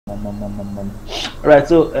Right,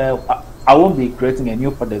 so I won't be creating a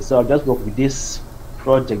new project, so I'll just work with this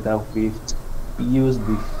project that we've used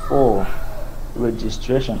before.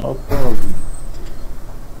 Registration, or probably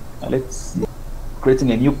let's see,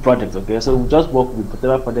 creating a new project. Okay, so we'll just work with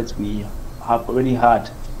whatever projects we have already had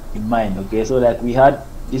in mind. Okay, so like we had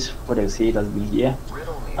this project here, it has been here,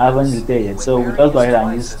 I haven't written yet, so we'll just go ahead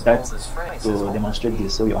and use that to demonstrate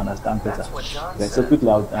this so you understand better. Okay, so quickly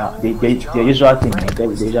the usual thing, okay,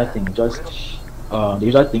 the usual thing, just the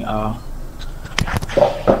usual thing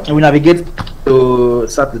we navigate to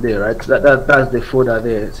Saturday, right? That's the folder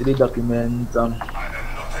there. CD document,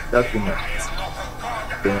 document.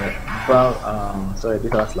 Okay, sorry,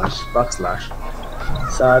 this backslash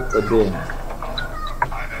Saturday.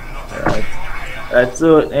 Right.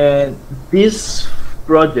 So this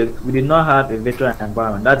project we did not have a virtual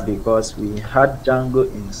environment. That's because we had Django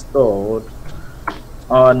installed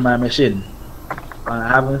on my machine, and I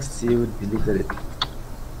haven't still deleted it.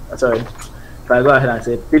 Sorry. If I go ahead and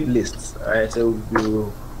say pip lists, alright, so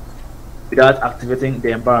you without activating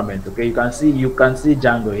the environment, okay, you can see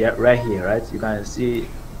Django here, right here, right? You can see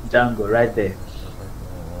Django right there.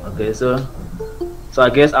 Okay, so I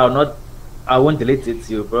guess I won't delete it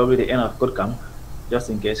till probably the end of code camp, just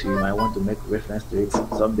in case you might want to make reference to it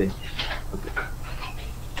someday. Okay.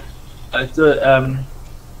 So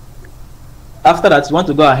after that, you want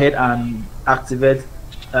to go ahead and activate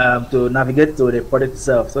to navigate to the project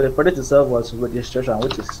itself. So the project itself was registration,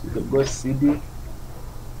 which is, you can go CD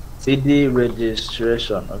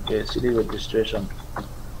registration. Okay, CD registration,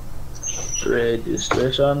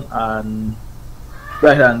 and go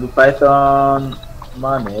ahead and do Python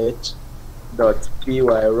manage.py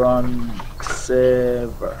run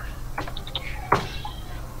server.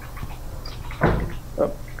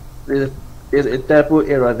 Oh, there's a typo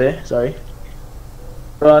error there. Sorry,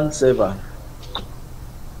 run server.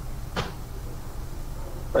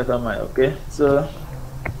 Python manage. Okay, so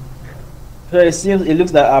it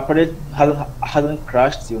looks like our project hasn't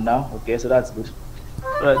crashed till now. Okay, so that's good.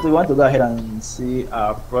 Alright, so we want to go ahead and see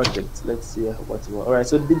our project. Let's see what's what. Alright,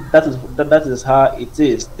 so that is how it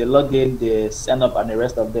is. The login, the sign up, and the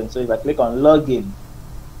rest of them. So if I click on login,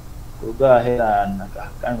 we'll go ahead and I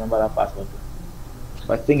can't remember that password.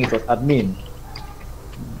 But I think it was admin.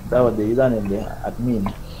 That was the username there,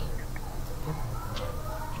 admin.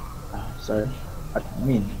 Sorry,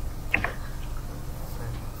 admin.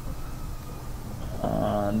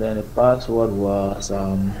 And then the password was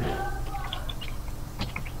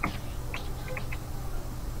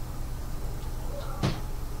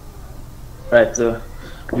right, so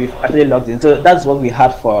we've actually logged in. So that's what we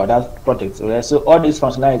had for that project. Right? So all these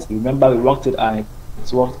functionality, remember we worked it and it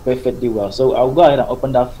worked perfectly well. So I'll go ahead and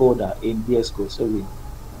open that folder in VS Code so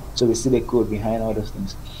we see the code behind all those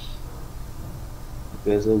things.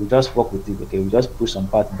 Okay, so we just work with it. Okay, we just push some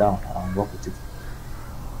parts down and work with it.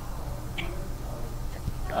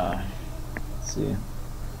 Let's see.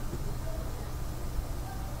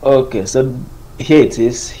 Okay, so here it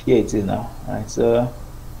is now. Right, so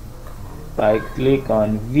if I click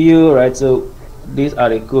on view, right, so these are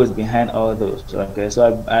the codes behind all those. Okay,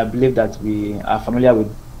 so I believe that we are familiar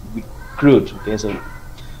with CRUD. Okay, so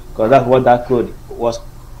because that's what that code was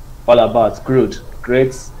all about. CRUD,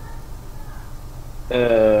 create,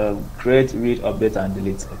 read, update, and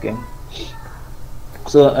delete. Okay,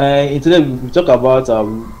 so today we talk about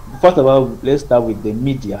first of all, let's start with the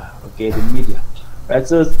media. Okay, the media, right?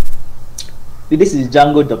 So this is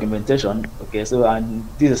Django documentation. Okay, so and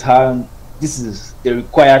this is the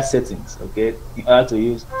required settings. Okay, in order to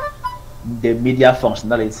use the media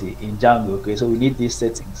functionality in Django. Okay, so we need these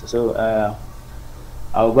settings. So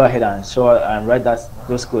I'll go ahead and show and write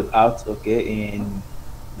those code out. Okay, in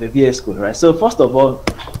the VS Code, right? So first of all,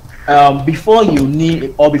 before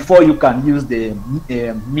you can use the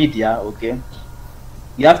media, okay,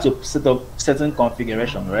 you have to set up certain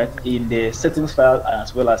configuration, right, in the settings file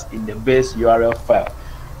as well as in the base URL file.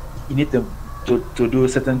 You need to do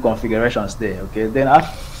certain configurations there. Okay, then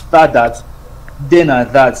after that,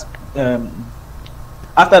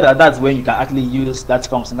 that's when you can actually use that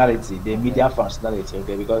functionality, the media functionality.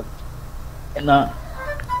 Okay, because now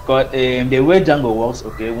the way Django works,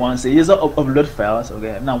 okay, once a user upload files,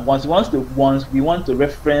 okay, now once we want to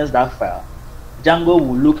reference that file, Django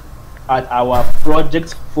will look at our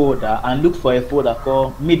project folder and look for a folder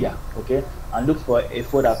called media. Okay, and look for a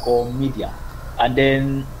folder called media, and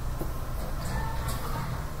then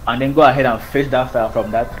go ahead and fetch that file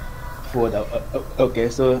from that folder. Okay,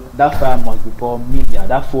 so that file must be called media,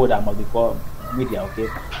 that folder must be called media. Okay,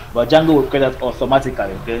 but Django will create that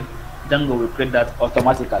automatically. Okay, Django will create that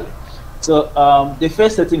automatically. So the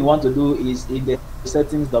first setting we want to do is in the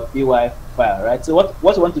settings.py file, right? So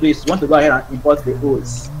what you want to do is you want to go ahead and import the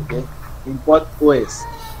OS, okay? Import OS.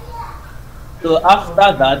 So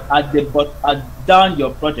after that, down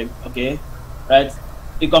your project, okay, right?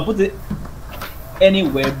 You can put it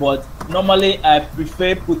anywhere, but normally I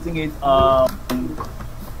prefer putting it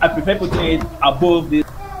above this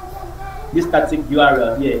static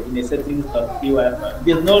URL here in a settings.py file.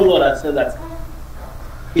 There's no law that says that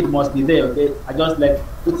it must be there, okay? I just like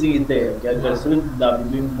putting it there, okay? There's something that I'll be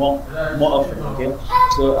doing more often, okay?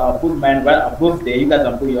 So I'll put mine right above there. You guys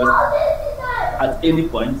can put yours at any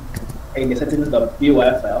point in the settings.py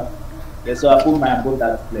file. Okay, so I put mine above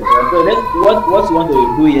that place. Right? So what you want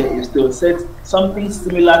to do here is to set something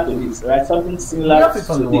similar to this, right? Something similar to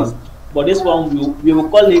this. But this one we will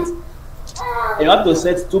call it. You have to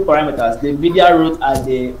set two parameters: the media root and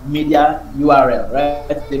the media URL,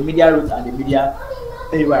 right? The media root and the media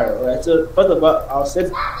URL, right? So first of all, I'll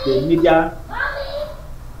set the media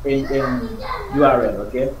in URL,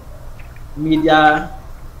 okay? Media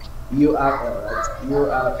URL, right?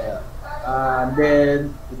 URL, and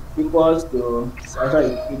then it equals to it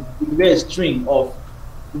will be a string of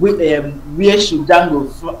where should Django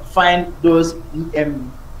find those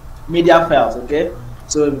media files, okay?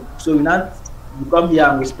 So we come here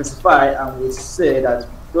and we specify and we say that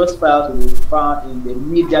those files will be found in the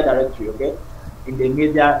media directory, okay? In the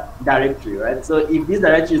media directory, right? So if this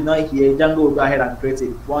directory is not here, Django will go ahead and create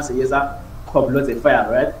it once a user uploads a file,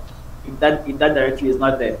 right? If that directory is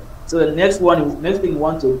not there. So the next thing you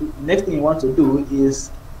want to do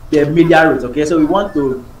is the media root, okay? So we want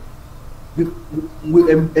to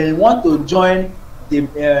join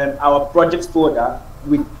the our project folder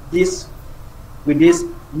with this media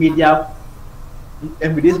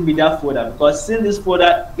folder, because since this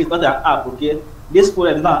folder is not an app, okay, this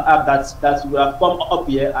folder is not an app that will have come up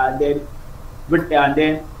here and then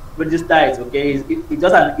register it, okay?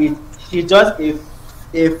 It's just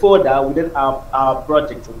a folder within our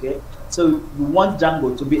project, okay? So we want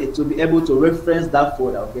Django to be able to reference that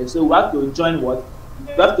folder, okay? So we have to join what?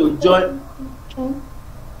 We have to join.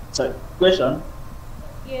 Sorry, question.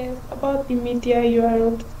 Yes, about the media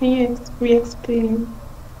URL. Can you re-explain?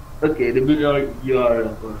 Okay, the media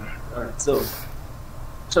URL. Alright, so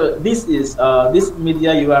this is this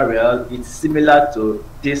media URL is similar to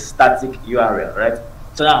this static URL, right?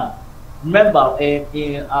 So now remember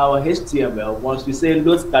in our HTML, once we say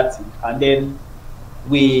load static and then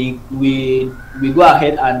we go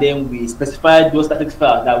ahead and then we specify those static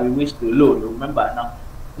files that we wish to load. Remember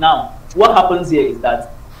now what happens here is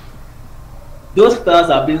that those files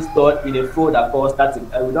are being stored in a folder called static.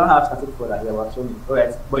 We don't have static folder here, we're showing it,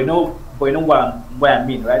 right? But you know what I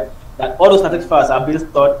mean, right? That all those static files are being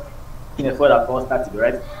stored in a folder called static,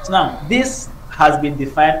 right? So now this has been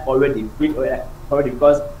defined already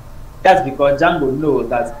because that's because Django knows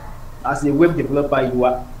that as a web developer you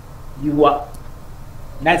are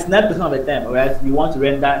 99% of the time, right? You want to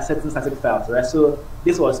render certain static files, right? So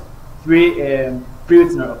this was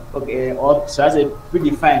pre-written, okay, or so I say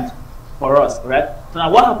predefined for us, right? So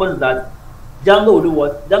now what happens is that Django will do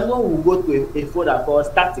what? Django will go to a folder called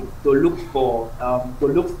static to look for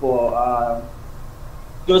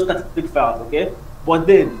those static files, okay? But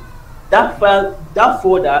then that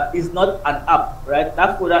folder is not an app, right?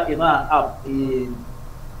 That folder is not an app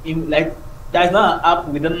in like there is not an app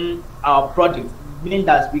within our project, meaning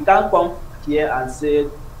that we can't come here and say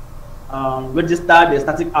register the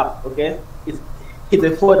static app, okay? It's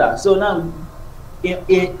a folder. So now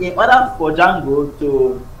in order for Django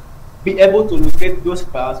to be able to locate those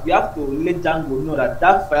files, we have to let Django know that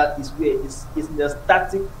that file is in the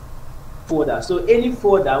static folder. So any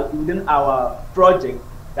folder within our project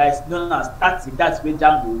that is known as static, that's where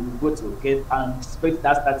Django will go to, okay, and specify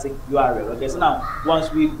that static URL. Okay, so now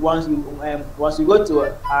once we go to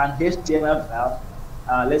an HTML file,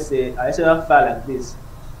 let's say an HTML file like this,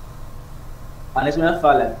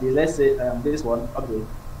 let's say this one, okay,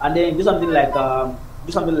 and then do something like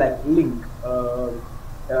link.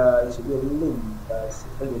 It should be a link.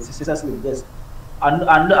 Okay, CSS link, yes.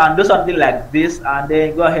 And do something like this, and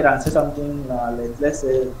then go ahead and say something let's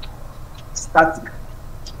say static,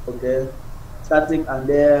 okay, static, and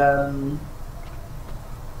then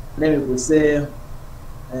we could say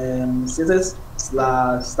CSS /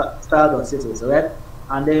 style.css, right?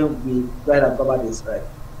 And then we go ahead and cover this, right?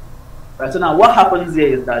 Right. So now what happens here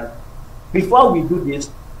is that before we do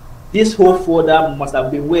this whole folder must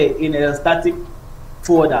have been in a static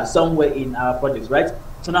folder somewhere in our project, right?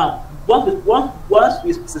 So now once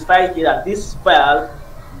we specify here that this file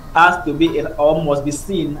has to be or must be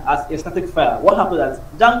seen as a static file, what happens is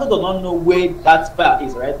Django does not know where that file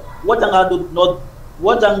is, right? What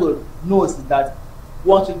Django knows is that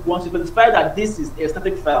once you specify that this is a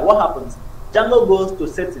static file, what happens? Django goes to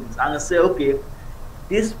settings and say, okay,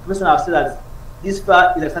 this person has said that this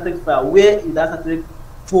file is a static file. Where is that static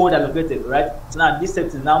folder located, right? So now this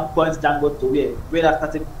setting now points Django to where that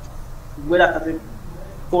static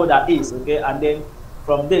folder is, okay? And then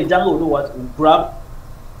from there, Django will do what? Will grab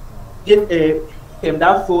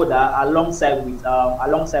that folder alongside with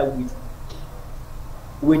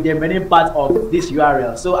the remaining part of this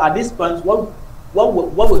URL. So at this point, what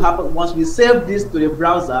will happen once we save this to the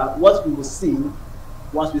browser? What we will see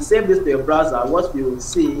once we save this to the browser, what we will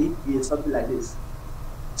see is something like this.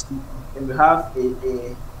 And we have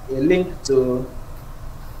a link to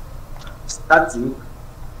static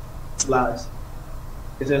slash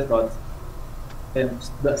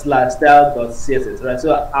slash style.css, right?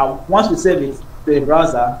 So once we save it to the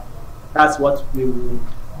browser, that's what we will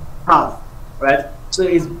have, right? So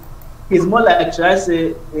it's more like, should I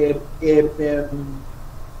say, a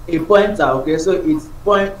pointer, okay? So it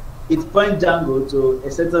point Django to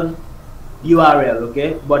a certain URL,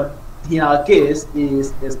 okay? But in our case,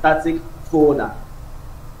 is a static folder.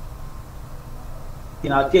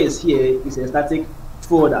 In our case here, is a static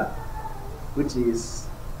folder, which is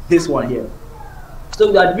this one here.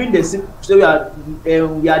 So we are doing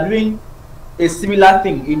we are doing a similar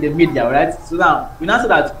thing in the media, right? So now we now say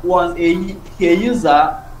that once a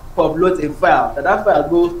user uploads a file, that file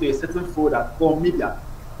goes to a certain folder called media,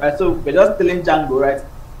 right? So we're just telling Django, right,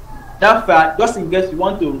 that file, just in case you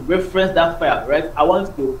want to reference that file, right, I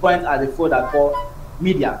want to point at the folder called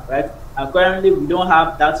media, right? And currently we don't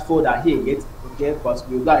have that folder here yet, okay, because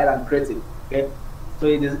we'll go ahead and create it, okay? So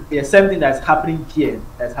it is the same thing that's happening here,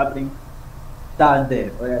 that's happening down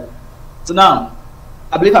there, okay? So now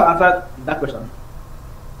I believe I've answered that question.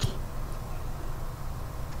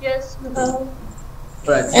 Yes.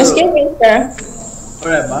 Right. Excuse me, sir. All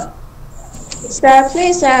right, ma. Sir,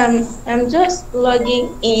 please, I'm just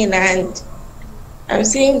logging in and I'm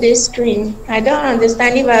seeing this screen. I don't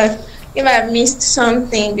understand if I missed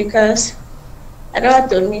something because I don't want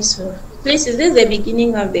to miss. So please, is this the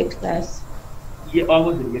beginning of the class? Yeah,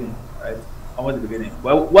 almost the beginning, right? Almost the beginning.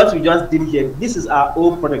 Well, what we just did here, this is our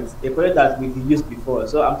old product, a product that we've used before.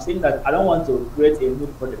 So I'm saying that I don't want to create a new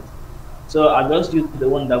product. So I just use the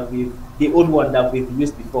old one that we've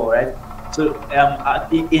used before, right? So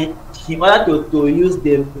in order to use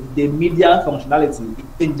the media functionality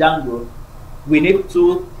in Django, we need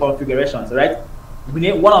two configurations, right? We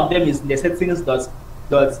need, one of them is in the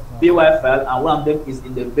settings.py file, and one of them is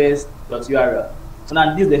in the base.url. So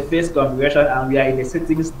now this is the first configuration, and we are in the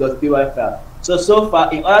settings.py file. So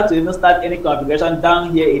far, in order to even start any configuration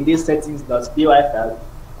down here in this settings.py file,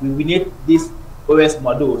 we need this OS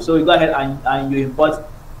module. So you go ahead and you import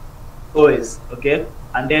OS, okay?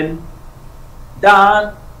 And then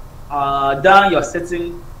down your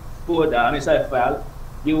setting folder, inside file,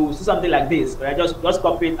 you will see something like this, right? Just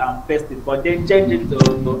copy it and paste it, but then change it to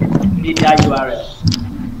media URL.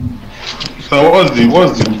 So what's the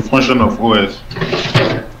function of OS?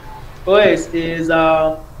 OS is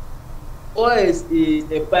a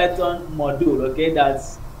Python module, okay?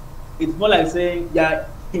 It's more like saying you're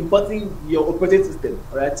importing your operating system,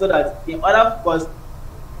 right? So that in order, because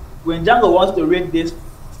when Django wants to read this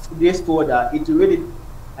folder, it will read it.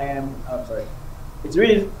 It's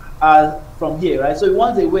read it from here, right? So we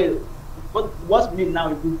want a way. What we need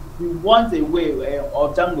now is we want a way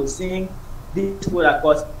of Django seeing this folder,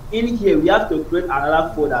 because in here we have to create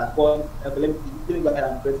another folder called. Let me go ahead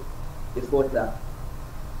and create a folder.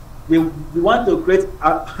 We want to create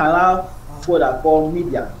another folder called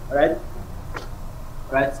media, right?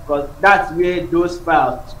 Right, because that's where those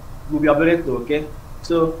files will be uploaded to, okay?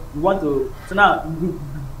 So now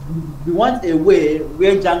we want a way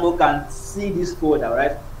where Django can see this folder,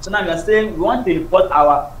 right? So now we are saying we want to import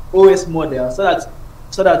our OS model so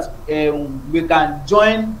that we can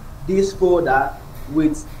join this folder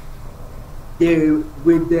with the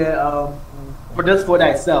product folder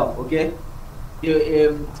itself, okay?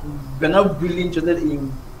 We're not really interested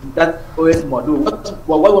in that OS module.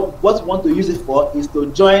 What we want to use it for is to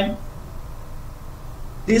join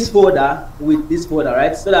this folder with this folder,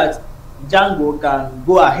 right? So that Django can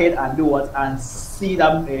go ahead and do what and see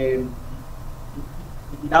that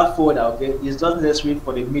that folder, okay? It's just necessary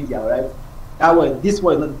for the media, right? That way, this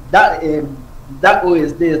one, that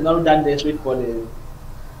OS there is not that necessary for the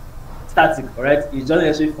static, right? It's just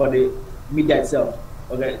necessary for the media itself,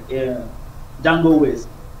 okay? Django ways,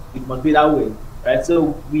 it must be that way. Right,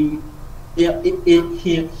 so in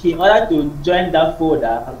order to join that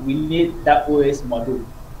folder, we need that OS module.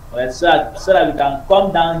 Right, so that we can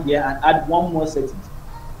come down here and add one more setting.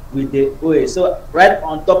 with the OS. So right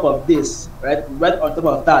on top of this, right on top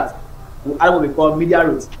of that, we add what we call media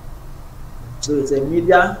root. So it's a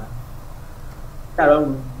media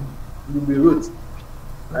around will be root,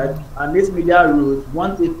 right? And this media root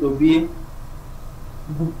want it to be,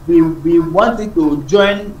 we want it to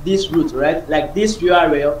join this root, right? Like this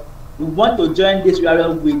URL, we want to join this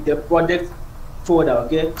URL with the project folder,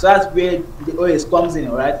 okay? So that's where the OS comes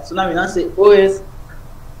in, right? So now we now say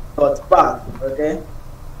os.path, okay?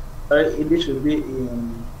 Sorry, this should be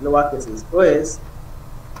in lower cases. os.path,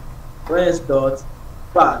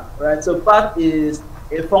 right? So path is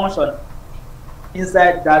a function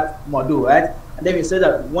inside that module, right? And then we say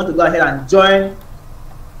that we want to go ahead and join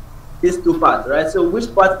these two parts, right? So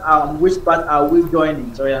which part are we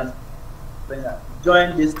joining? Sorry,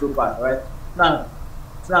 join these two parts, right? Now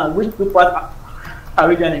which two parts are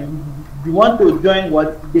we joining? We want to join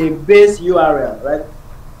what? The base URL, right?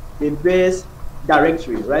 The base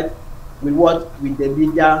directory, right? With what? With the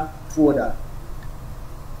media folder.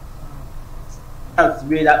 That's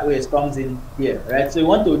where that OS comes in here, right? So we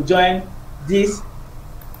want to join this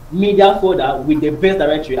media folder with the base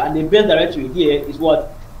directory, and the base directory here is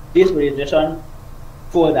what? This registration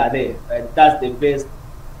folder there, right? That's the base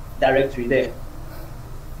directory there.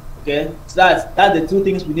 Okay, so that's the two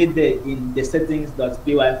things we need there in the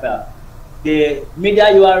settings.py file: the media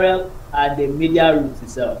URL and the media root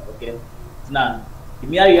itself. Okay, so now the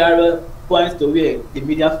media URL points to where? The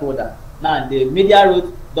media folder. Now the media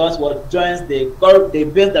root does what? Joins the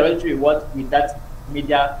base directory what? With that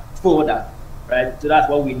media folder, right? So that's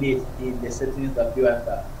what we need in the settings.py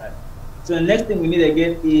file, right? So the next thing we need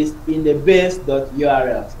again is in the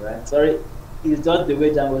base.urls, right? Sorry, it's just the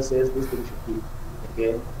way Django says this thing should be.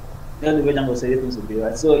 Okay, just the way Django says this thing should be,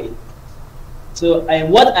 right? So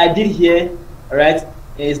and what I did here, right,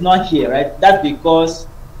 is not here, right? That's because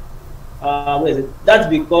what is it? That's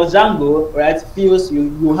because Django, right, feels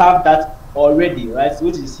you have that already, right? So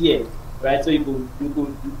which is here, right? So you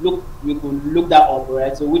could look that up,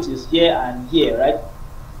 right? So which is here and here, right?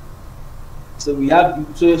 So we have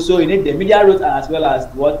so you need the media root as well as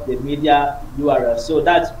what? The media URL. So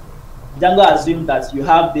that Django assumes that you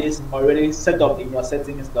have this already set up in your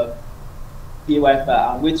settings.py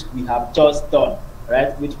file, which we have just done,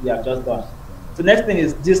 right? Which we have just done. So next thing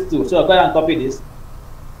is this two. So I'll go ahead and copy this.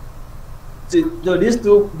 So this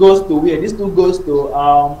two goes to where? This two goes to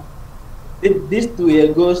this two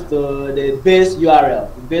here goes to the base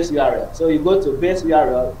URL. The base URL. So you go to base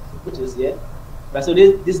URL, which is here. Right, so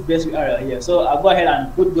this base URL here. So I'll go ahead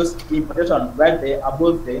and put those importation right there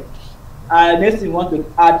above there. And next thing we want to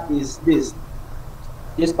add is this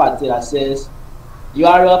part here that says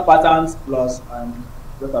URL patterns plus and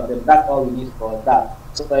both of them. That's all we need for that.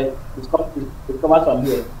 So it's covered from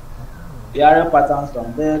here. URL patterns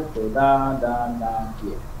from there to down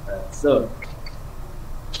here. Right, so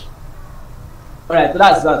alright, so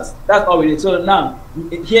that's all we need. So now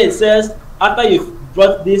here it says after you've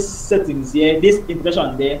brought these settings here, this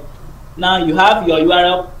information there, now you have your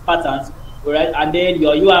URL patterns, right, and then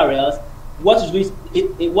your URLs. What you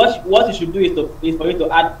should do is for you to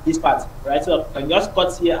add this part, right? So you can just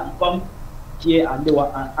cut here and come here and do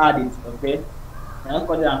and add it, okay? And just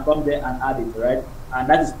cut it and come there and add it, right? And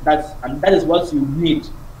that is what you need.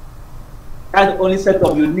 That's the only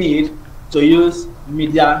setup you need to use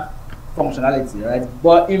media functionality, right?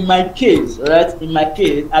 But in my case, right? In my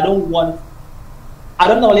case, I don't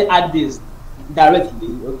only add this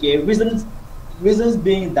directly, okay? Reasons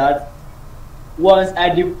being that once I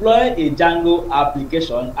deploy a Django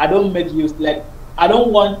application, I don't make use, like, I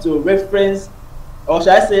don't want to reference, or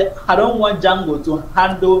should I say, I don't want Django to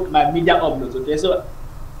handle my media uploads, okay? So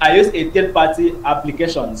I use a third-party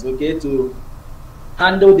applications, okay, to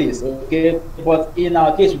handle this, okay? But in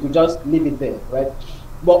our case, we could just leave it there, right?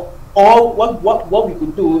 But what we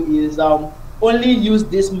could do is only use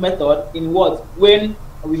this method in what? When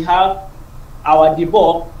we have our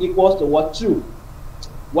debug equals to what? True.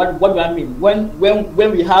 What do I mean? When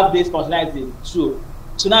we have this functionality true.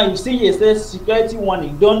 So now you see here it says security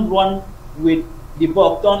warning, don't run with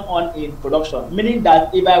debug turn on in production. Meaning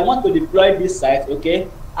that if I want to deploy this site, okay,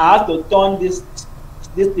 I have to turn these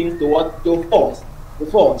things to what? To false. To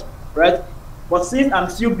false, right? But since I'm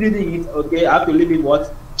still building it, okay, I have to leave it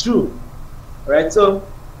what? True. Right? So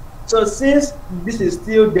since this is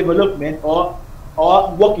still development or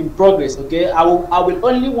work in progress, okay, I will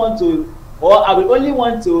only want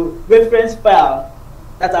to reference files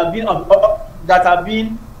that have been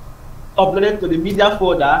uploaded to the media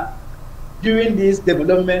folder during this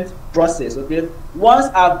development process, okay? Once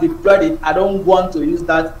I've deployed it, I don't want to use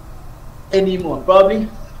that anymore. Probably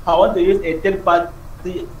I want to use a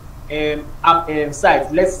app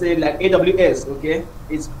site, let's say like AWS, okay,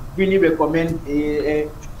 it's really recommend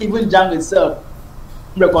even Django itself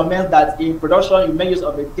recommends that in production you make use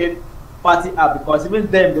of a third-party app, because even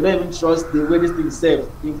them, they don't even trust the way this thing is saved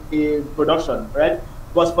in production, right?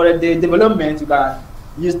 But for the development, you can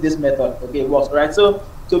use this method. Okay, it works, right? So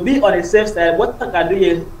to be on a safe side, what I can do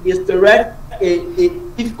is to write a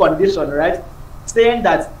if condition, right, saying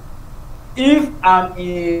that if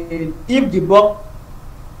if the bug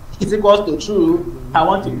is equals to true, I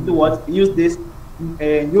want to do what? Use this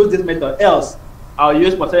method. Else, I'll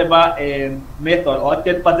use whatever method or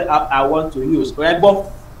third-party app I want to use, right?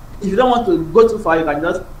 But if you don't want to go too far, you can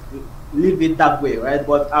just leave it that way, right?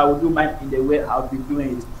 But I will do mine in the way I'll be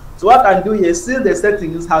doing it. So what I can do here, since the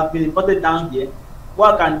settings have been imported down here,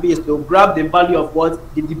 what I can do is to grab the value of what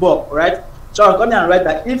the debug, right? So I'm going to write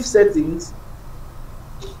that if settings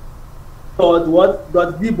dot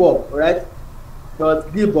debug, right?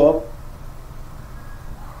 Dot debug,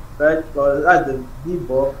 right? So that's the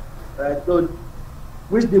debug, right? So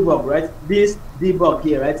which debug, right? This debug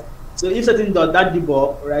here, right? So if setting dot that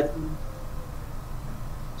debug, right?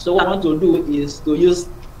 So what I want to do is to use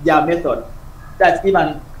their method. That's if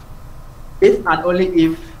and only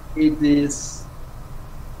if it is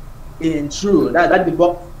in true. That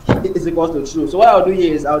debug is equal to true. So what I'll do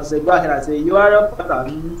here is I'll say go ahead and say URL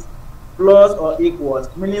patterns plus or equals,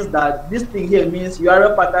 means that this thing here means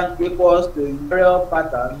URL pattern equals to URL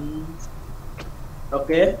patterns,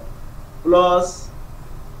 okay, plus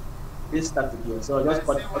this static here. So I'll just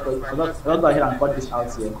go ahead and cut this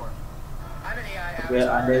out here. Okay,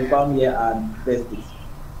 and then come here and paste it.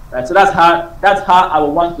 Right, so that's how I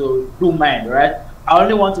would want to do mine, right? I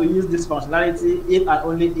only want to use this functionality if and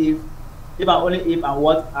only if and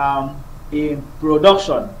what in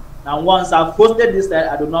production. Now once I've posted this side,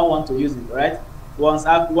 I do not want to use it, right? Once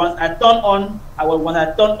I turn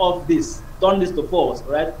off this, turn this to false,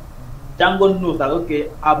 right? Django knows that okay,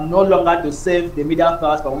 I'm no longer to save the media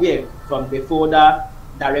files from where? From the folder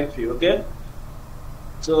directory, okay?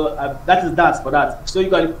 So that is that for that. So you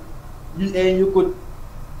could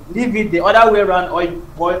leave it the other way around, or you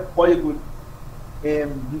could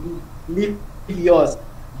leave yours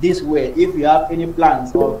this way if you have any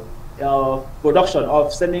plans of production,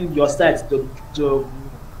 of sending your sites to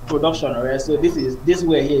production, right? So this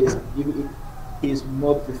way here is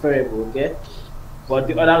more preferable, okay? But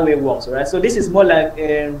the other way works, right? So this is more like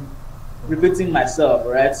repeating myself,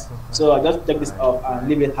 right? So I'll just take this off and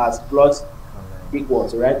leave it as plus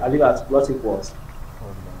equals, right? I'll leave it as plus equals.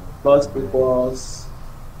 Plus equals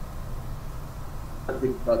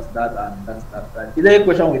that and that, right? Is there any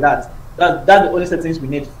question with that? That's the only settings we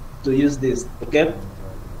need to use this, okay?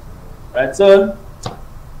 Right, so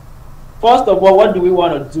first of all, what do we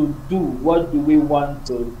want to do? What do we want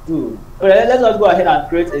to do? Okay, let's just go ahead and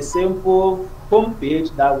create a simple home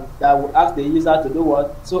page that will ask the user to do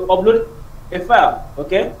what? So upload a file,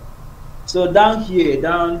 okay? So down here,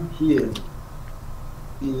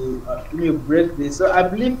 let me break this. So I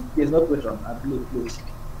believe there's no question. I believe, please.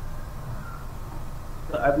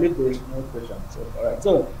 So I believe there's no question. So all right.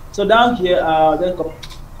 So down here, there's a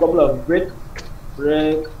couple of break.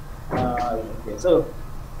 Okay. So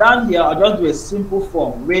down here, I'll just do a simple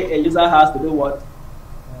form where a user has to do what?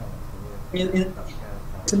 In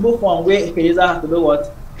simple form where a user has to do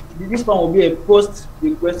what? This form will be a post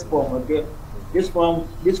request form. Okay. This form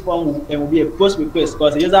will be a post request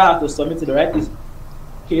because the user has to submit it, right?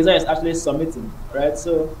 The user is actually submitting, right?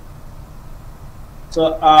 So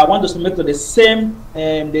I want to submit to the same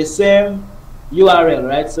URL,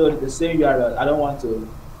 right? So the same URL. I don't want to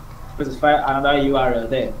specify another URL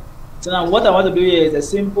there. So now what I want to do here is a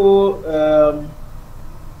simple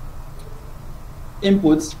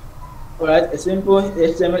input, right? A simple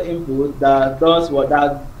HTML input that does what?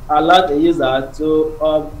 That allows the user to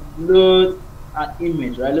upload an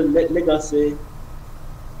image, right? Let us say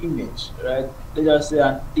image, right? Let's just say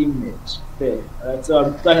an image there, right? So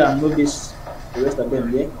I'm trying to move this, the rest of them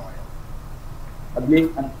here. I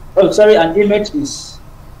believe, an image is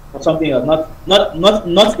something else,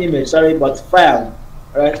 not image, sorry, but file,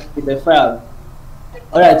 right? It's a file.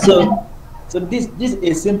 All right, so this is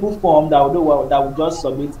a simple form that will do what? That will just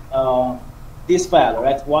submit this file,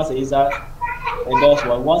 right? Once a user does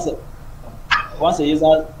what? Once a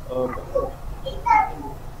user.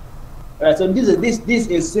 Right, so this is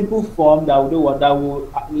a simple form that will do what? That will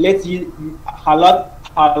let you allow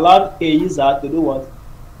a user to do what?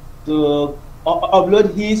 To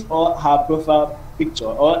upload his or her profile picture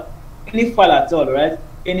or any file at all, right?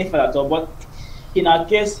 Any file at all. But in our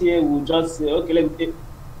case here, we'll just say, okay,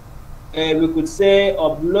 we could say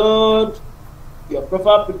upload your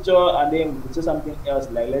profile picture, and then we could say something else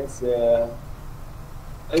like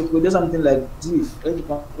we could do something like div.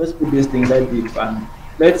 Let's put this thing like div, and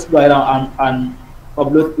let's go ahead and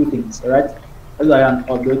upload two things. All right, let's go ahead and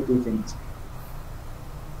upload two things.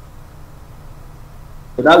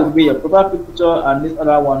 So that would be your profile picture, and this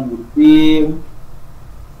other one would be.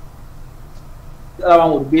 This other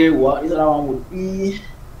one would be what? This other one would be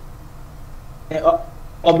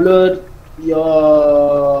upload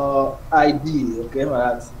your ID. Okay,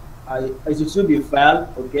 it should be file.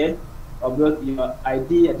 Okay, upload your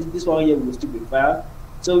ID. This one here will still be file.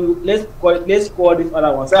 So let's call this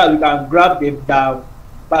other one so that we can grab the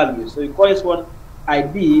value. So we call this one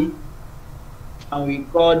ID, and we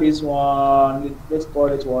call this one. Let's call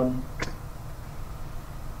this one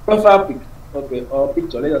profile pic. Okay, or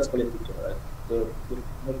picture. Let's call it picture, right? So to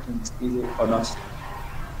make things easy on us.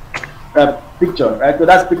 Picture, right? So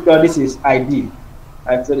that's picture. This is ID,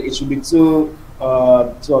 right? So it should be two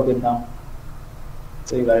of them now.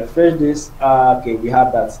 So if I refresh this, okay, we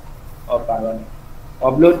have that up and running.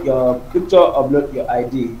 Upload your picture, upload your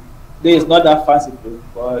ID. This is not that fancy,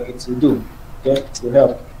 but it will do. Okay, it will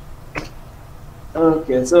help.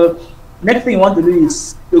 Okay, so next thing you want to do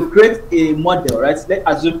is to create a model, right? Let's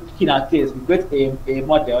assume in our case we create a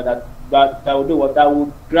model that will do what, that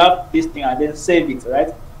will grab this thing and then save it,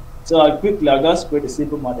 right? So I'll just create a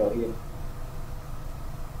simple model here.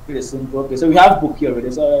 Pretty simple. Okay, so we have book here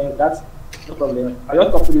already, so that's no problem. I'll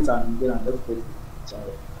just copy this and then I'll just put it.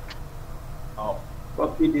 Sorry. I'll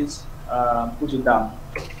copy this, put it down.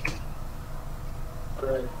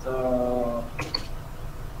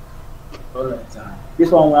 Alright,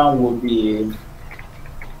 this one will be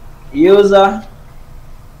user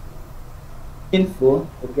info.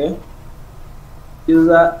 Okay,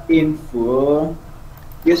 user info.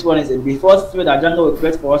 This one is a default field that Django will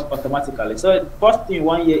create for us automatically. So the first thing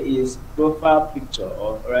one here is profile picture,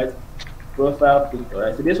 right? Profile picture,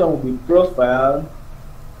 right? So this one will be profile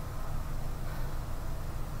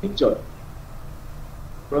picture.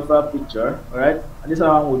 Profile picture, right? And this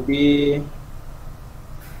one will be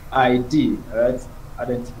ID, right?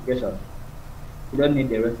 Identification. You don't need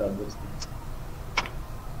the rest of those things.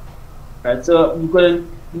 Right, so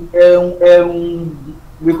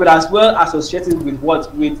we could as well associate it with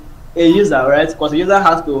what? With a user, right? Because the user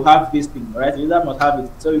has to have this thing, right? The user must have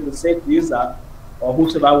it. So you could say the user or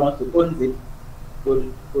whoever wants to own it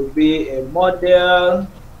could be a model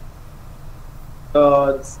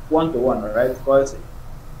one-to-one, right? Because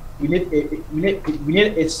we need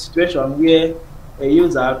a situation where a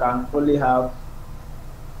user can only have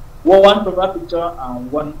one profile picture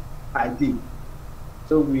and one ID.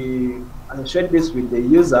 So we associate this with the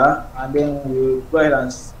user, and then we go ahead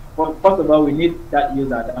and first of all we need that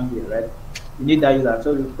user down here, right? We need that user.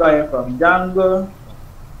 So we go ahead from Django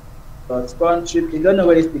country. If you don't know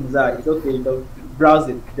where these things are, it's okay. You don't browse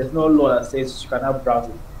it. There's no law that says you cannot browse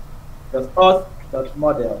it. Just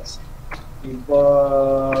auth.models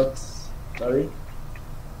import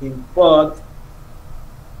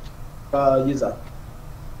user,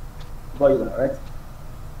 right?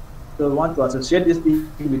 So we want to associate this thing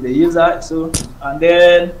with the user. So and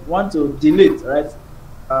then want to delete, right?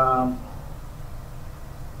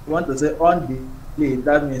 We want to say on delete.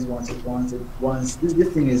 That means once this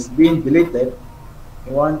thing is being deleted,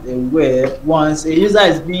 we want a where once a user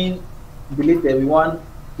is being deleted, we want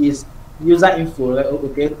his user info, right?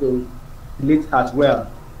 Okay, to delete as well.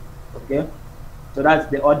 Okay, so that's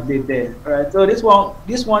the on delete there. All right. So this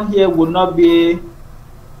one here would not be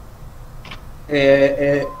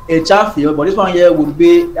a chart field, but this one here would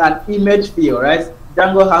be an image field, right?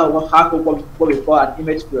 Django has what we call an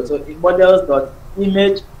image field. So it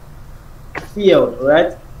models.image field,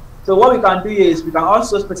 right? So what we can do is we can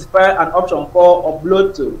also specify an option called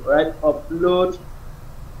upload to, right? Upload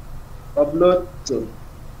to.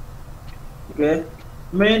 Okay,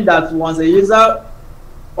 meaning that once a user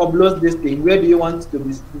uploads this thing, where do you want it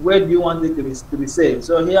to be saved?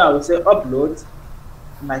 So here I will say upload.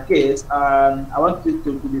 In my case, and I want it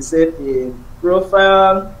to be saved in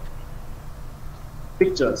profile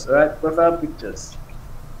pictures, right? Profile pictures.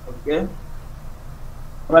 Okay.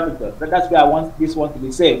 Profile pictures. That's where I want this one to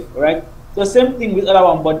be saved, right? So same thing with other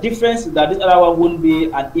one, but difference is that this other one wouldn't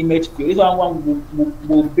be an image field. This one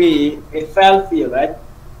will be a file field, right?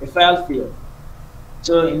 A file field.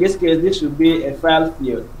 So in this case, this should be a file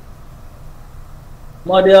field.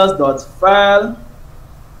 Models.file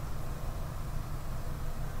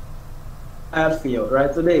field,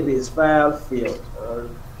 right? So there it is, file field.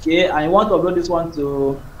 Okay, and you want to upload this one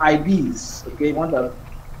to IDs. Okay, you want to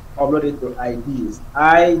upload it to IDs.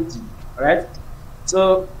 ID, right?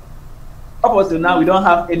 So up until now we don't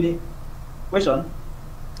have any Question.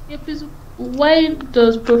 Yeah, please. Why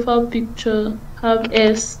does profile picture have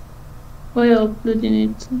S while you're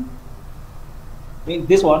uploading it? In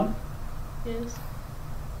this one. Yes.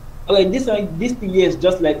 Okay, this thing here is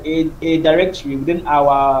just like a directory within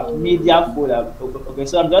our media folder. Okay,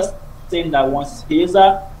 so I'm just saying that once the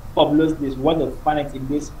user uploads this, we want to find it in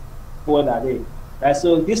this folder there. Right,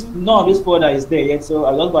 so this none of this folder is there yet, so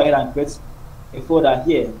I'll just go ahead and create a folder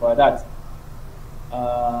here for that.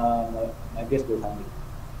 My guess will handle.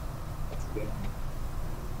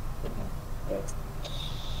 Right.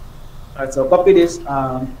 Alright, so copy this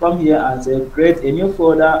and come here and say create a new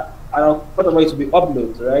folder. And first of all, it should be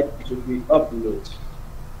upload, right? It should be upload.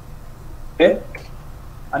 Okay,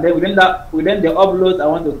 and then within the upload, I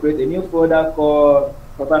want to create a new folder called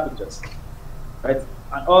profile pictures, right?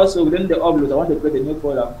 And also within the upload, I want to create a new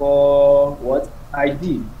folder called what?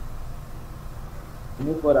 ID. A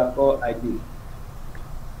new folder called ID.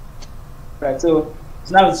 Right. So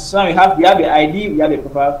now we have the ID, we have a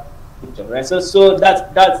profile picture, right? So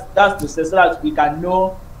that's to say so that we can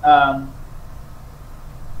know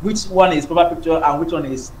which one is profile picture and which one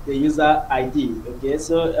is the user ID. Okay,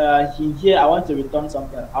 so in here I want to return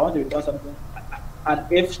something. An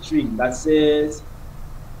F string that says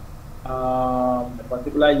a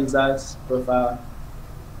particular user's profile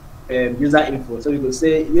user info. So we could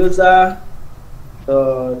say user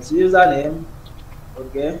username.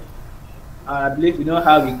 Okay, I believe you know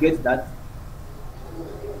how we get that.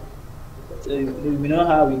 So we know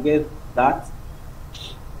how we get that.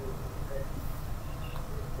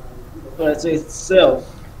 Alright, so it's self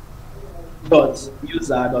dot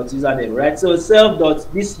user dot username, right? So self dot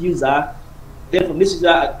this user, then from this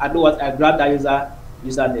user I know what I grab that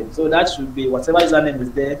username. So that should be whatever username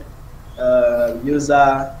is there,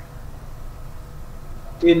 user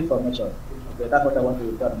information. Okay, that's what I want to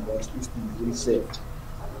return because this thing is really saved.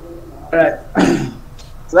 Alright.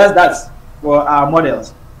 So that's that for our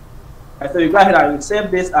models. Right, so we go ahead and we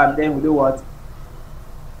save this and then we do what?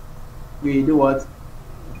 We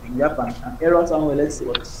have an error somewhere. Let's see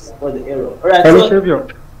what's the error. All right. Hello, so, Savior.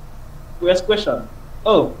 First question.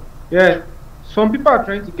 Oh. Yeah. Some people are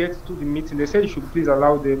trying to get to the meeting. They said you should please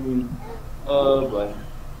allow them in. Oh boy.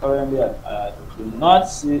 Currently, I do not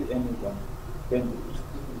see anyone.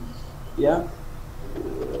 Yeah.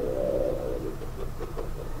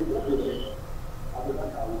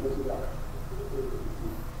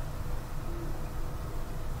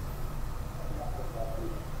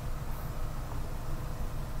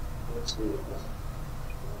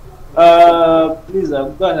 Please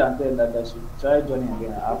go ahead and tell that I should try joining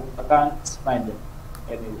again. I can't find them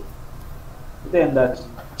anyway. Tell them that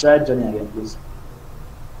try joining again, please.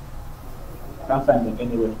 I can't find them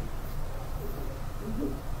anywhere.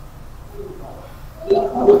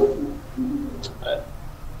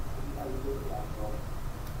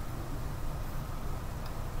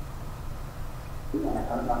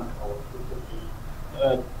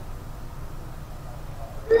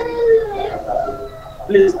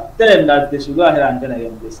 Please tell them that they should go ahead and join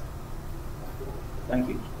again, please. Thank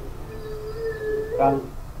you. Can't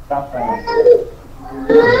find it.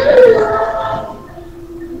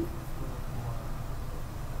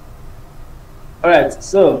 All right.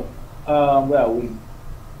 So, where are we? All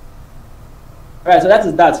right. So that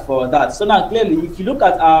is that for that. So now clearly, if you look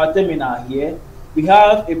at our terminal here, we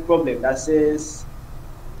have a problem that says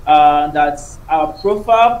that our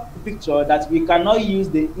profile picture that we cannot use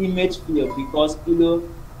the image field because Pillow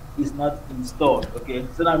is not installed. Okay,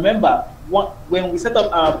 so now remember when we set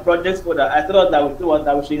up our projects folder, I thought that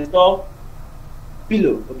we should install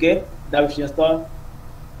Pillow. Okay, that we should install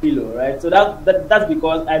Pillow, right? So that's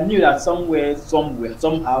because I knew that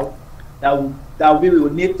somehow that we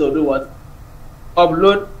will need to do what,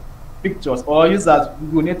 upload pictures, or users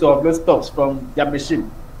will need to upload stuff from their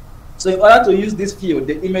machine. So in order to use this field,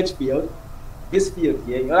 the image field, this field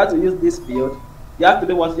here, in order to use this field, you have to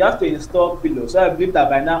do what? You have to install Pillow. So I believe that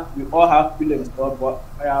by now we all have Pillow installed, but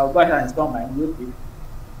I'll go ahead and install mine real quick.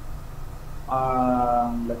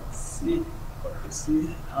 Let's see.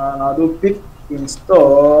 And I'll do pip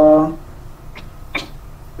install.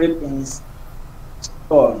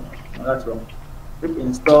 No, that's wrong. Pip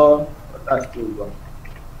install. That's still wrong.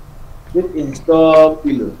 Pip install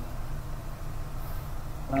Pillow.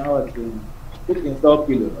 Pip install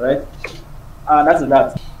Pillow, right? And that's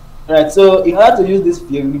that. Right. So in order to use this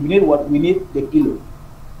field, we need what? We need the Pillow.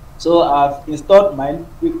 So I've installed mine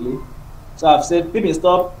quickly. So I've said pip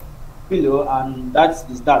install Pillow, and that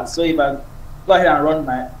is that. So if I go ahead and run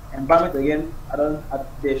my environment again,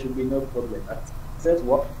 there should be no problem. That says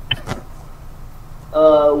what?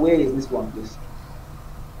 Where is this one, please?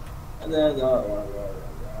 And then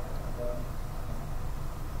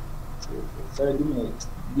Sorry,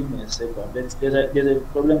 give me a second. There's a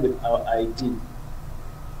problem with our ID.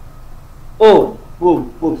 Oh,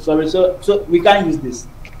 sorry. So we can't use this.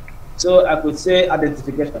 So I could say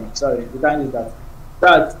identification. Sorry, we can't use that.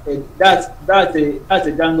 That's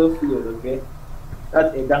a Django field, okay?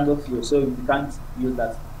 That's a Django field, so we can't use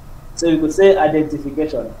that. So you could say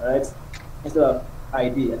identification, right? Instead of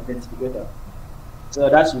ID, identification. So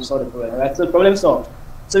that should solve the problem, right? So problem solved.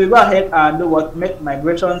 So we go ahead and do what? Make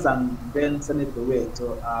migrations and then send it away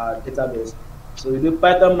to our database. So we do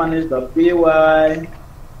Python manage.py,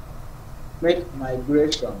 make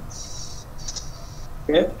migrations.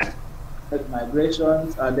 Okay? Make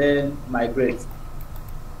migrations and then migrate.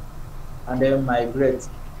 And then migrate.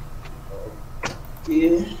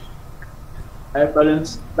 Okay.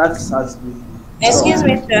 Problems that has been. Excuse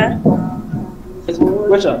me, sir.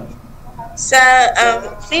 Question. Sir,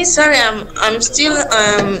 please, sorry, I'm still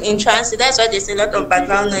in transit. That's why there's a lot of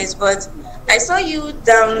background noise. But I saw you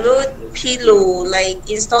download Pillow, like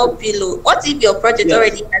install Pillow. What if your project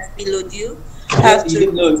already has Pillow? Do you have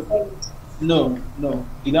to? No.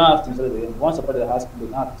 You don't have to install it. Once a project has Pillow, you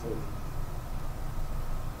don't have to install it.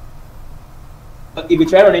 But if you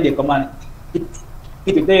try running the command,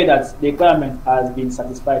 it will tell you that the requirement has been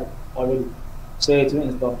satisfied already, so it will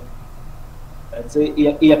install. Right, so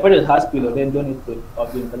if your project has Pillow, then don't need to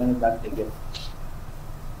be installing that again.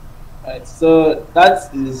 Right, so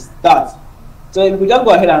that is that. So if we just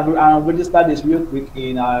go ahead and register this real quick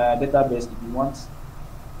in our database if you want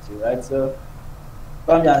to, right? So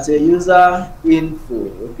come here and say user info,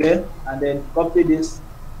 okay, and then copy this,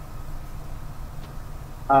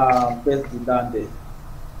 paste it down there.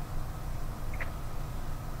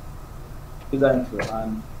 User info,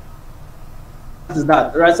 and that is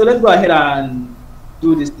that. Right, so let's go ahead and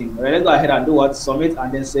do this thing. Right, let's go ahead and do what? Submit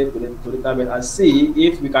and then save to the database and see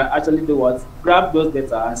if we can actually do what? Grab those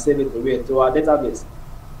data and save it away to our database.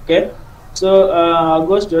 Okay, so I'll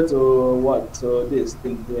go straight to what? So this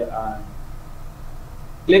thing here and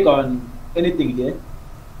click on anything here.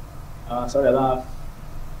 Sorry, I don't have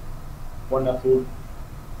wonderful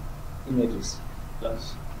images.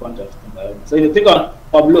 Just contrast. So if you click on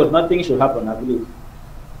upload, nothing should happen, I believe.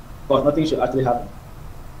 Because nothing should actually happen.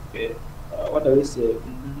 Okay. What do we say?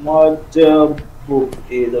 Model book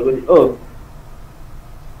is already. Oh,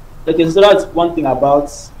 okay. So that's one thing about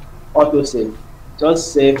autosave.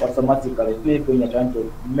 Just save automatically. Maybe when you're trying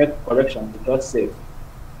to make correction, just save.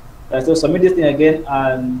 Right, so submit this thing again,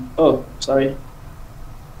 and oh, sorry.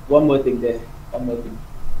 One more thing there. One more thing.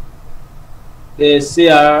 The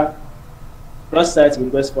CR cross site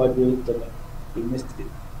request for the token. We missed it.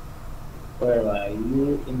 Where are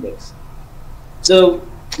you? Index. So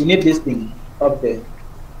you need this thing up there.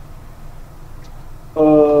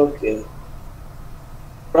 Okay.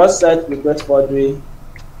 Cross site request for the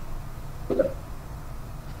token.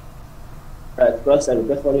 Right, cross site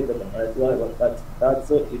request for the token. Right, what about that?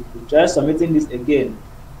 So if you try submitting this again,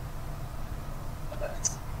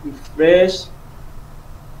 refresh.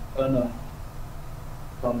 Oh no.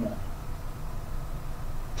 Come on.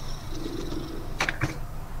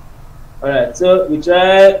 Alright, so we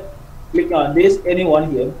try click on this,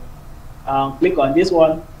 anyone here, click on this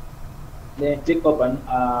one, then click open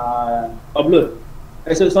and upload.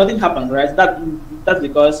 Okay, so something happens, right? That's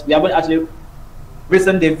because we haven't actually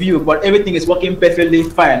written the view, but everything is working perfectly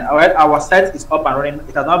fine. Alright, our site is up and running,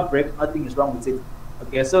 it has not break, nothing is wrong with it.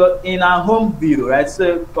 Okay, so in our home view, right?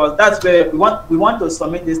 So because that's where we want to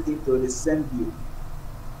submit this thing to the same view.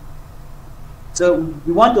 So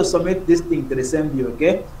we want to submit this thing to the same view,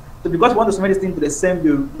 okay? So because we want to submit this thing to the same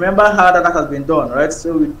view, remember how that has been done, right?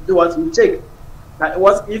 So we do what? We check that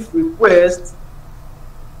what if request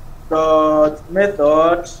dot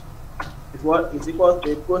method is what is equal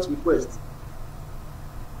to a post request.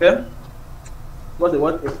 Okay? What's the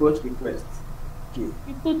what a post request? Okay.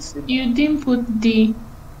 You didn't put the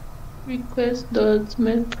request dot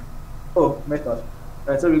method. Oh, method.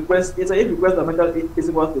 Right, so request. So if request dot method is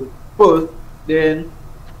equal to post, then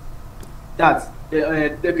that.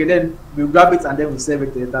 Okay, then we grab it and then we save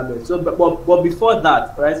it to the database. So, but before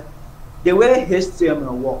that, right, the way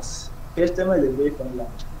HTML works, HTML is a very funny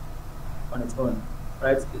language on its own,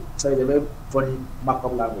 right? So it's a very funny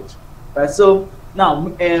markup language, right? So now,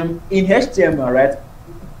 in HTML, right,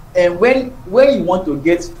 and when you want to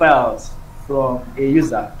get files from a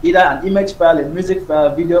user, either an image file, a music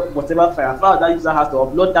file, video, whatever file that user has to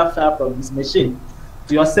upload that file from his machine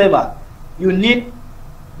to your server, you need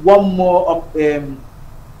one more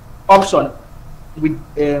option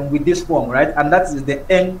with this form, right? And that is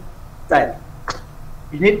the end type.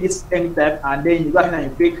 You need this end type, and then you go ahead and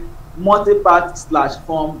you pick multi-part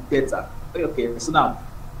 /form data. Okay, so now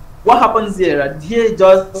what happens here? Right? Here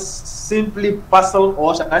just simply parcel,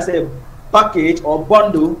 or shall I say package or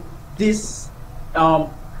bundle this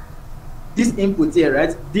this input here,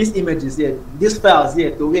 right? These images here, these files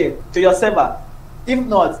here to where? To your server. If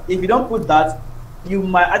not, if you don't put that, you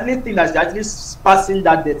might actually think that you're actually passing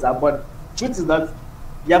that data, but truth is that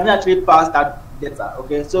you haven't actually passed that data.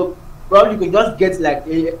 Okay, so probably you could just get like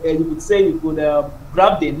you could say you could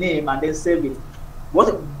grab the name and then save it. What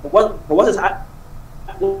is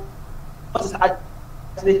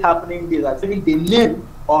actually happening there? That's the name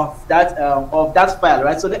of that file,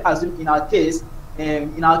 right? So let's assume in our case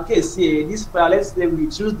here, this file, let's say we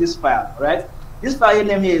choose this file, right? This file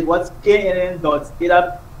name here is what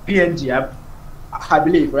Canon.png, I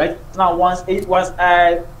believe, right? Now once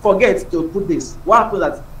I forget to put this, what happens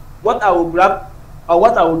that what I will grab or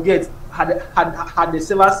what I will get had the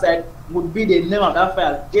server side would be the name of that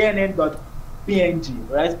file, Canon.png,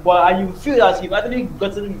 right? But you feel that you've actually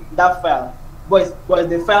gotten that file, but it's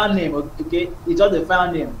the file name, okay? It's just the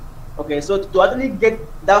file name. Okay, so to actually get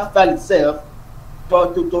that file itself,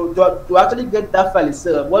 to actually get that file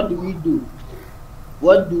itself, what do we do?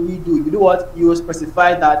 You do what? You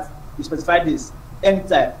specify this any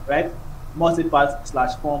type, right? Multi-path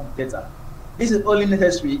 / form data. This is only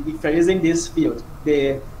necessary if you're using this field,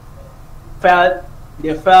 the file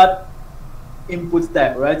input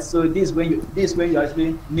type, right? So this is when you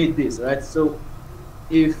actually need this, right? So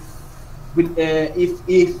if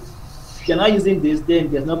you're not using this, then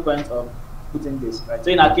there's no point of putting this, right? So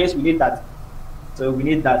in our case, we need that. So we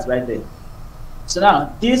need that right there. So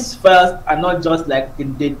now these files are not just like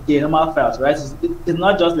the normal files, right? It's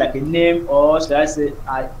not just like a name, or should I say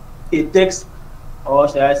a text, or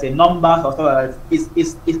should I say numbers or something like that.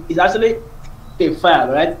 It's actually a file,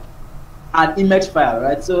 right? An image file,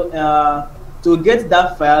 right? So to get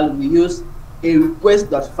that file, we use a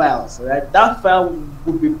request.files, right? That file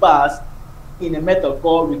will be passed in a method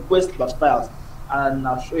called request.files, and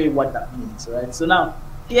I'll show you what that means, right? So now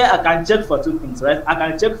here I can check for two things, right? I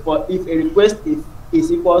can check for if a request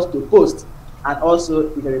is equals to post, and also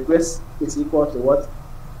if a request is equal to what?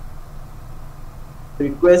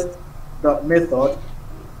 Request.method,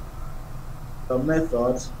 the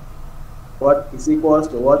method what is equals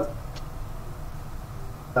to what?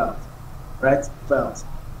 Files, right? Files.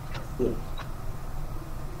 Here.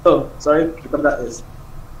 Oh, sorry, because that is.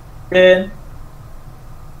 Then,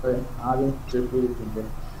 sorry, I'm having triple it in there.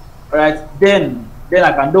 Alright, then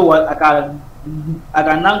I can do what? I can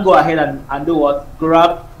now go ahead and do what?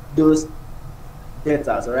 Grab those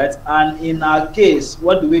data, right? And in our case,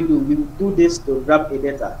 what do? We do this to grab a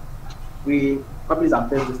data. We copy this and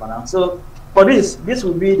paste this for now. So for this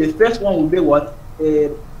will be the first one will be what? A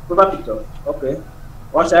profile picture. Okay.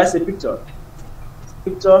 Or should I say picture?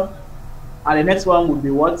 Picture. And the next one would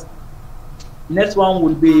be what? Next one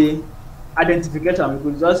would be identification.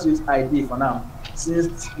 We could just use ID for now. Since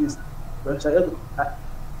this we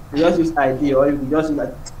just use ID, or you could just use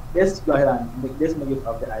like, let's go ahead and make it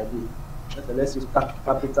of the ID. So let's use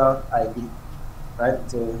capital ID, right?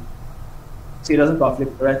 So it doesn't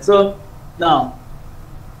conflict, right? So now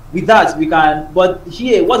with that we can, but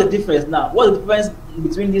here what's the difference now? What's the difference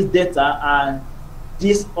between this data and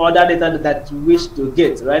this other data that you wish to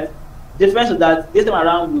get, right? Difference is that this time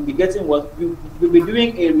around we'll be getting what we'll be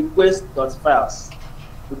doing a request.files.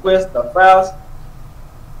 Request.files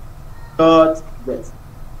 .get.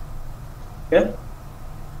 Okay,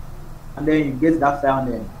 and then you get that file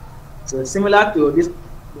name. So similar to this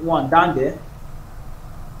one down there,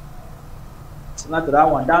 similar to that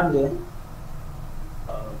one down there.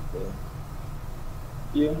 Okay,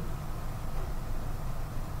 here.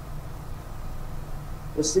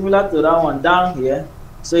 So similar to that one down here.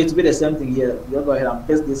 So it will be the same thing here. You go ahead and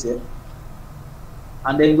paste this here,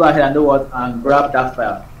 and then go ahead and do what? And grab that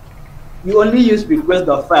file. You only use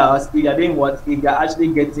request.files if you're doing what? If you're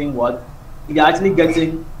actually getting what? If you're actually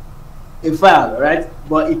getting a file, right?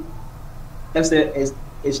 But if let's say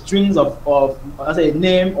a strings of let's say a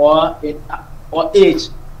name or age,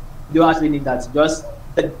 you don't actually need that. Just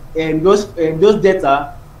those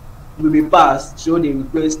data will be passed through the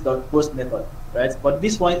request.post method, right? But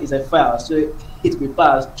this one is a file, so it will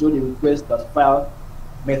pass through the request.file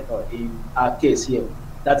method in our case here.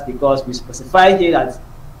 That's because we specify here that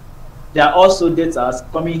there are also data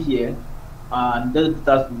coming here, and those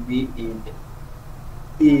data will be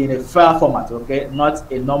in a file format, okay, not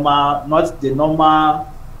the normal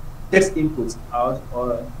text input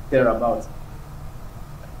or thereabout.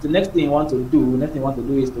 The next thing you want to do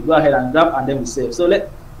is to go ahead and grab and then we save. So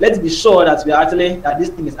let's be sure that this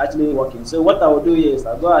thing is actually working. So what I will do here is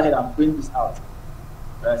I'll go ahead and print this out.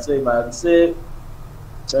 Right. So if I say,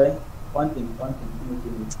 sorry, one thing.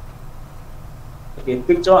 Okay,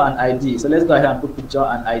 picture and ID. So let's go ahead and put picture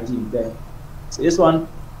and ID there. So this one,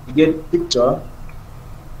 you get picture,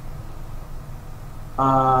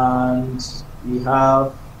 and we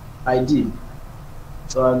have ID.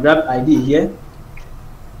 So I'll grab ID here,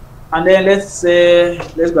 and then let's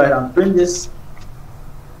go ahead and print this.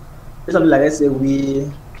 Something like, let's say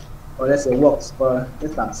we, or let's say works for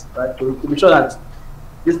instance, right? To be sure that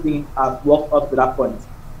this thing has worked up to that point,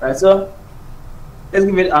 right? So let's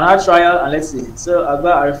give it another trial and let's see. So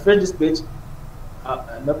I refresh this page,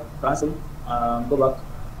 nope, cancel, go back,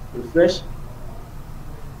 refresh.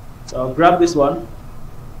 So I'll grab this one,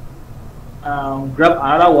 grab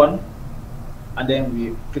another one, and then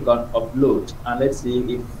we click on upload, and let's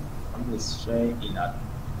see if something is showing in that.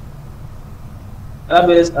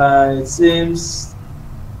 It seems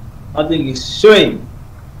nothing is showing,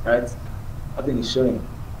 right? Nothing is showing.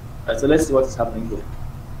 Right, so let's see what is happening here.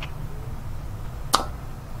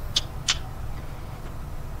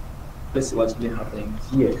 Let's see what's been happening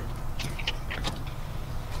here.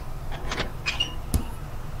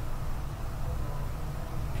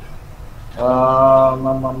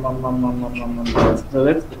 So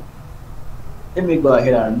let me go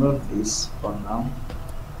ahead and remove this for now.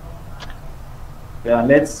 Yeah,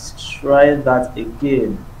 let's try that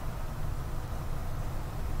again.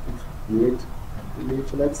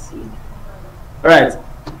 Let's see. All right,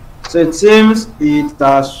 so it seems it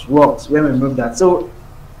has worked when we move that. So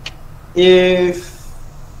if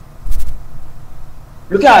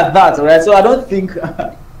looking at that, right, so I don't think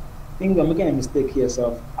I think I'm making a mistake here.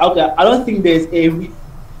 So okay, I don't think there's a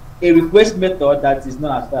request method that is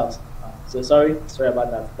not as files. So sorry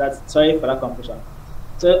about that. Sorry for that confusion.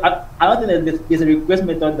 So I don't think there's a request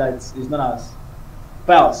method that is known as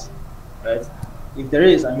files, right? If there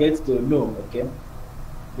is, I'm yet to know. Okay,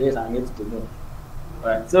 there is, I'm yet to know. All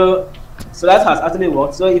right. So that has actually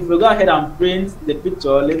worked. So if we go ahead and print the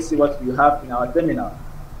picture, let's see what we have in our terminal.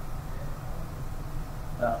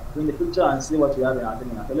 Print the picture and see what we have in our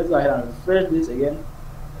terminal. So let's go ahead and refresh this again,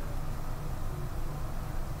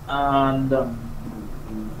 and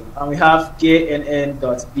we have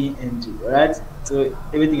knn.png, right? So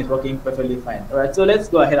everything is working perfectly fine. All right, so let's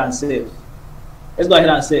go ahead and save. Let's go ahead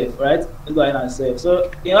and save, right? Let's go ahead and save.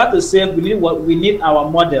 So in order to save, we need our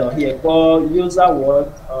model here called user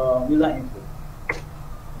user info.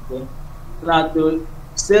 Okay. Now to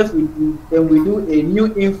save, then we do a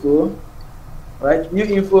new info, right? New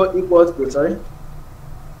info equals to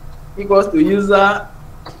user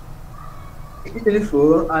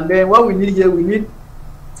info, and then what we need here, we need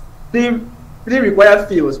three required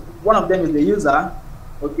fields. One of them is the user,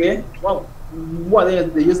 okay. One of them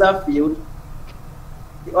is the user field.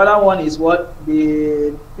 The other one is what?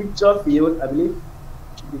 The picture field, I believe.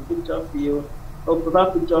 The picture field,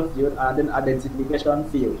 profile picture field, and then identification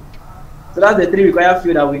field. So that's the three required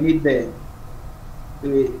field that we need there.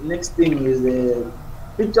 The next thing is the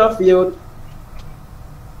picture field,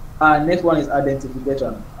 and next one is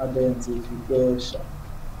identification.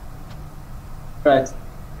 Right.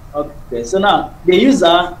 Okay. So now the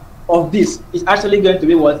user of this is actually going to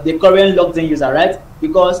be what? The current logged in user, right?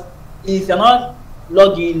 Because if you're not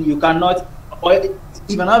logged in, you cannot, or if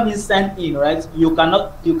you're not being signed in, right, you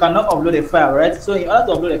cannot upload a file, right? So in order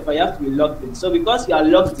to upload a file, you have to be logged in. So because you are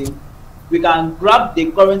logged in, we can grab the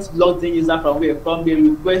current logged in user from the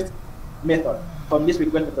request method, from this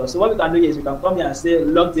request method. So what we can do is we can come here and say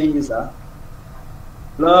logged in user,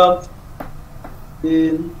 logged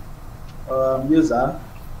in user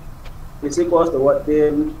is equals to what?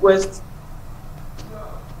 The request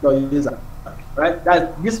user, right?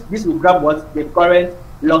 That this will grab what? The current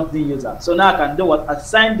logged in user. So now I can do what?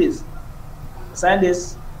 Assign this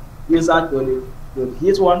user to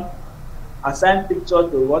his one, assign picture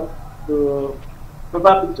to what? To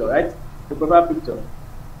profile picture, right? To profile picture,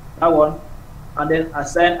 that one, and then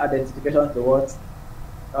assign identification to what?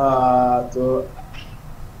 To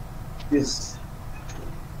this,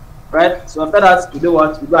 right? So after that, we do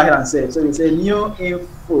what? We go ahead and save. So we say new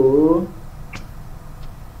info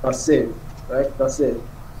 .save, right? .save.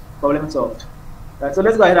 Problem solved. Right, so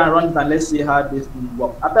let's go ahead and run it and let's see how this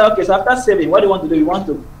works. So after saving, what do you want to do? You want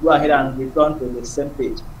to go ahead and return to the same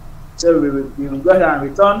page. So we will go ahead and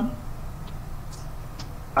return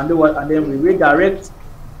and do what? And then we redirect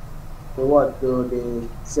to what? To the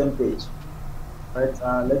same page. Right?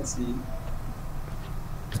 Let's see.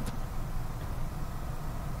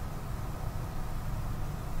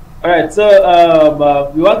 All right,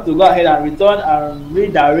 so we want to go ahead and return and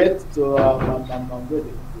redirect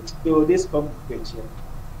to this home page here.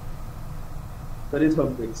 So this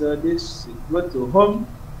home page. So this go to home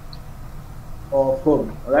or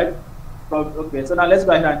home. All right. Okay, so now let's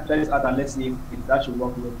go ahead and try this out and let's see if that should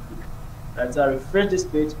work real quick. Right, so I refresh this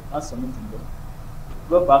page, not submitting though.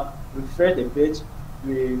 Go back, refresh the page,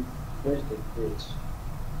 refresh the page.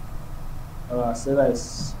 Server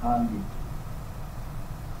is hanging.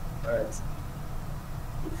 Alright.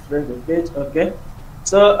 Refresh the page, okay.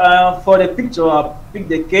 So for the picture, I'll pick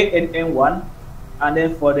the KNN1, and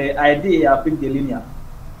then for the ID, I'll pick the linear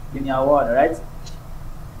word, right?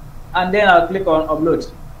 And then I'll click on upload.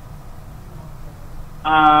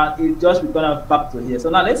 It just returns back to here. So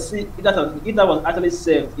now let's see if that was actually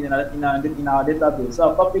saved in our database. So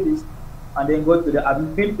I'll copy this and then go to the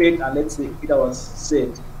admin page and let's see if that was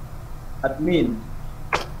saved. Admin.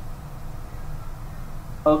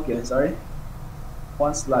 Okay, sorry. /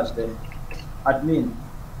 there. Admin.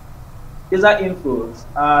 User info.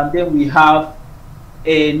 And then we have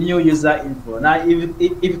a new user info. Now,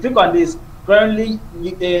 if you click on this, currently,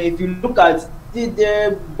 if you look at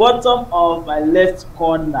the bottom of my left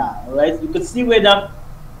corner, right, you can see where that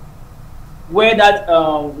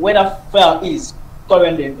file is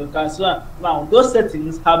currently. Okay, so now those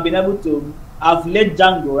settings have been able to have led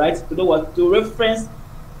Django, right, to do what, to reference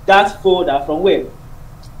that folder from where,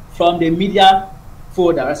 from the media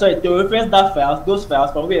folder. Right? Sorry, to reference those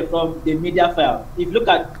files from where, from the media file. If you look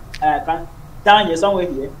at down here somewhere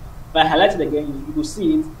here, if I highlight it again, you will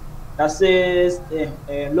see it that says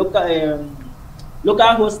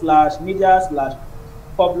localhost / media /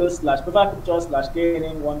 publo / profile picture /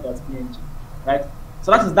 kn1.png, right?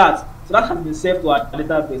 So that is that. So that has been saved to our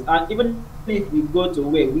database. And even if we go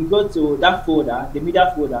to that folder, the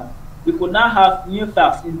media folder, we could now have new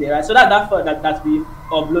files in there, right? So that file that we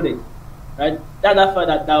uploaded, right? That file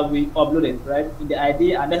that we uploaded, right, in the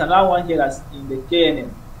ID, and there's another one here that's in the KNN,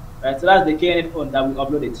 right? So that's the KNN one that we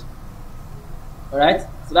uploaded. All right.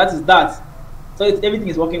 So that is that. So everything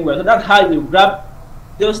is working well. So that's how you grab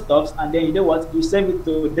those stuffs, and then you know what, you save it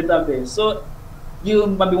to database. So you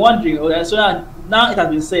might be wondering, okay, so now it has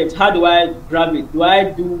been saved. How do I grab it?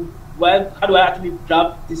 How do I actually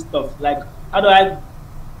grab this stuff? Like, how do I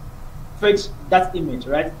fetch that image,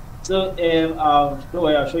 right? So don't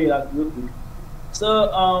worry, I'll show you that real quick. So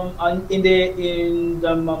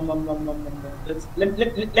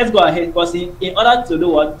let's go ahead, because in order to do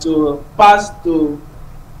what, to pass to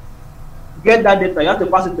get that data, you have to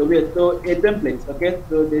pass it to a template, okay,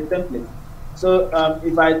 to the template. So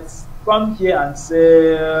if I come here and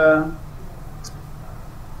say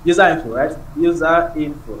user info, right, user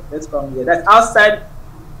info, let's come here. That's outside.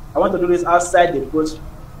 I want to do this outside the post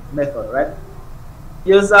method, right?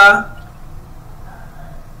 User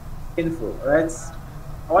info, right?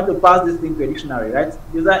 I want to pass this thing to a dictionary, right?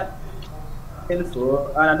 User info,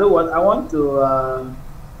 and I know what I want to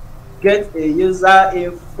get a user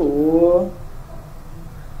info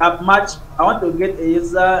that match. I want to get a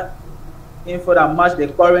user info that match the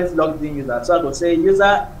current logged in user. So I could say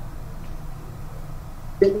user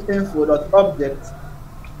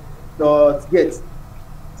info.object.get.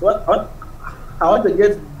 So I want to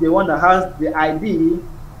get the one that has the ID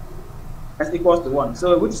as equals to 1.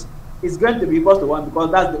 So which is going to be equals to 1 because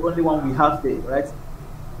that's the only one we have there, right?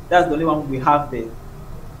 That's the only one we have there.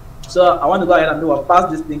 So I want to go ahead and do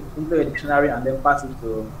pass this thing into a dictionary and then pass it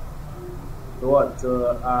to what?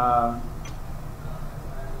 To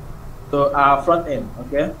our front end,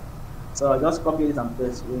 okay? So I'll just copy this and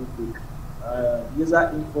paste real quick.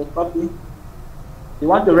 User info copy. You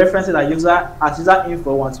want to reference it as user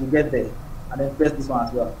info once we get there, and then paste this one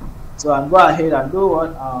as well. So I'll go ahead and do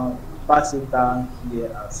what? Pass it down here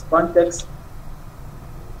as context.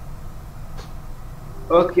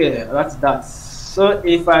 Okay, that's that. So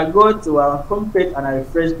if I go to our home page and I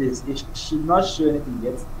refresh this, it should not show anything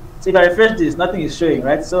yet. So if I refresh this, nothing is showing,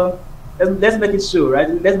 right? So let's make it show, right?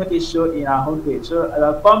 Let's make it show in our home page. So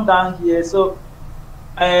I'll come down here. So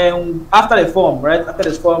after the form, right? After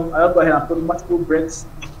this form, I'll go ahead and put multiple breaks.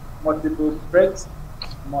 All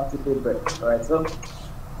right. So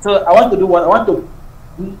I want to do what? I want to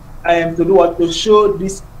do what? To show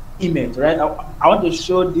this image, right? I want to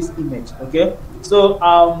show this image. Okay. So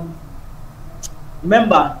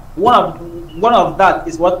remember, one of that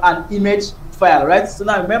is what, an image file, right? So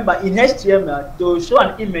now remember, in HTML, to show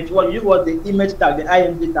an image, what you use what, the image tag, the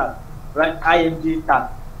img tag, right? Img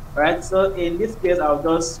tag, right? So in this case, I'll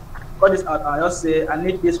just cut this out and I'll just say I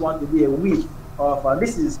need this one to be a width of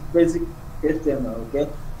this is basic HTML, okay?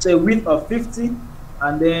 So a width of 50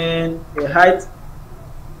 and then a height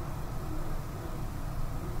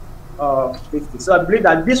of 50. So I believe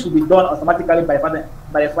that this will be done automatically by the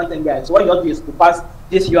front-end guy. So what you have to do is to pass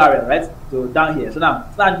this URL, right, to down here. So now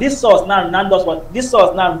this source now does what? This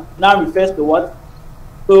source now refers to what?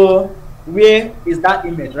 To where is that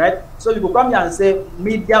image, right? So you could come here and say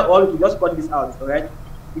media, or you just cut this out, all right?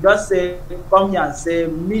 You just say, come here and say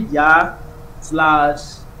media slash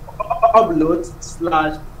upload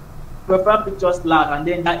slash profile picture slash and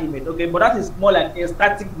then that image, okay? But that is more like a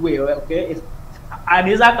static way, okay? And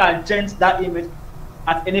user can change that image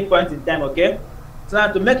at any point in time, okay? So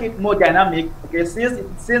now to make it more dynamic, okay, since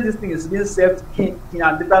this thing is being saved in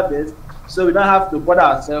our database, so we don't have to bother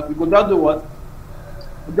ourselves. We could just do what?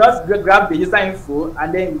 We just grab the user info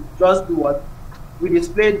and then we just do what? We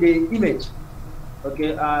display the image.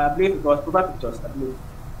 Okay, I believe it was profile pictures, I believe.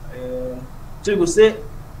 So you will say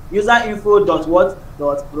user info dot what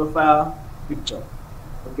dot profile picture.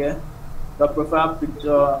 Okay, dot profile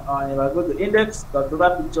picture, and if I go to index dot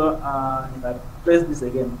profile picture, and if I press this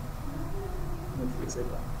again,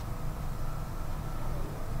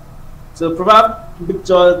 so profile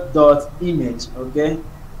picture dot image, okay,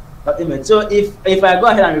 dot image. So if I go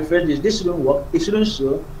ahead and refresh this shouldn't work. It shouldn't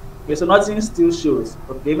show. Okay, so nothing still shows.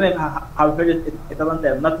 Okay, even if I have refreshed it 1,000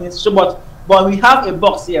 times, nothing shows. But we have a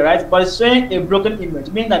box here, right? But it's showing a broken image,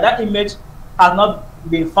 meaning that that image has not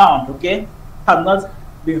been found. Okay, has not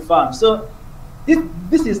been found. So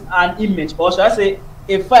this is an image, or should I say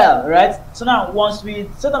a file, right? So now once we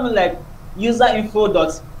set something like user info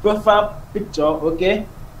dot profile picture, okay,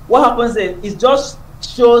 what happens is it just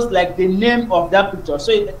shows like the name of that picture.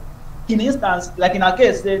 So in instance, like in our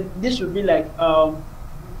case, then this should be like how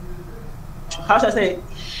should I say?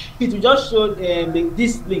 It will just show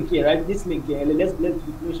this link here, right? This link here. Let's show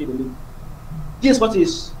the link. This is what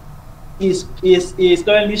is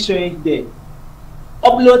currently showing there.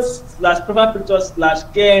 Upload slash profile picture slash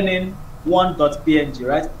Canon 1.png,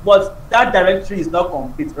 right? But that directory is not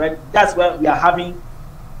complete, right? That's why we are having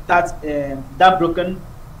that that broken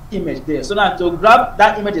image there. So now to grab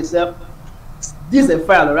that image itself, this is a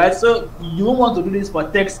file, right? So you won't want to do this for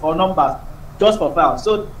text or numbers, just for files.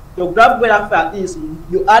 So to grab where that file is,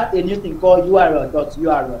 you add a new thing called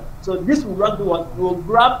url.url. So this will not do what? You will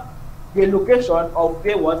grab the location of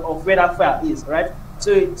where that file is, right?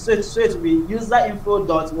 So it will be user info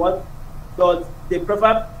dot what dot the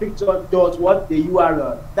profile picture dot what the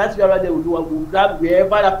URL. That URL they will do what? Will grab wherever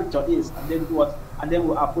that picture is and then do what? And then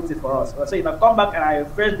we'll output it for us. So if I come back and I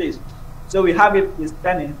refresh this, so we have it's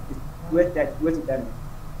turning, wait to turn,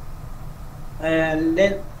 and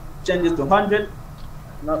then change this to 100.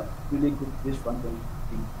 Not really good this front end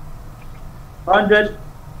thing. 100,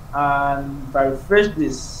 and if I refresh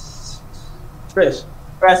this, fresh,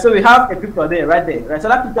 right? So we have a picture there, right there, right? So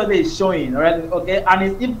that picture there is showing, right? Okay, and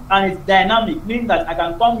it's dynamic, meaning that I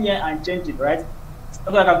can come here and change it, right?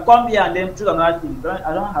 Okay, I can come here and then choose another thing.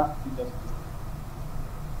 I don't have pictures.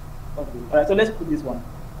 Okay, all right. So let's put this one,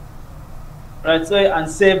 right? So and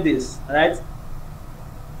save this, right?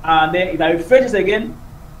 And then if I refresh this again,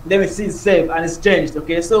 then we see it's saved and it's changed.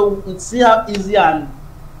 Okay, so you see how easy and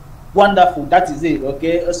wonderful that is it.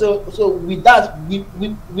 Okay, so with that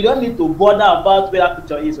we don't need to bother about where that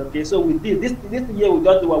picture is. Okay, so with this thing here, we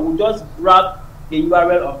just do what? We just grab the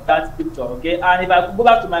URL of that picture. Okay, and if I go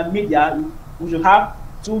back to my media, we should have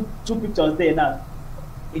two pictures there now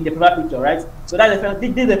in the profile picture, right? So that's the first,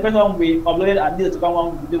 this is the first one we uploaded, and this is the second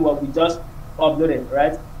one we do what we just uploaded,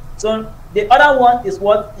 right? So the other one is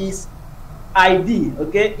what is ID.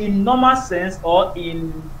 Okay, in normal sense, or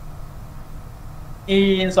in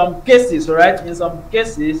some cases, right? In some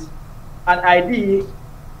cases, an ID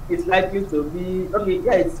is likely to be okay.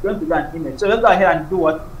 Yeah, it's going to be an image. So let's go ahead and do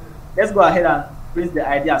what? Let's go ahead and print the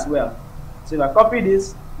ID as well. So if I copy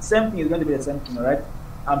this, the same thing is going to be the same thing, right?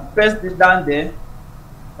 And press this down there.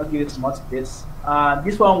 Okay, it's small space. And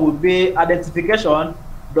this one will be identification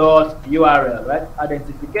dot URL, right?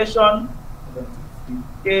 Identification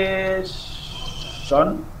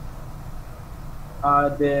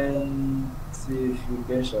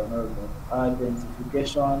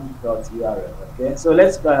dot URL. Okay, so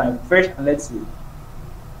let's go ahead and refresh and let's see.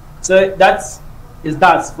 So that's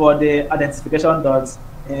for the identification dot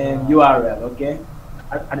URL. Okay,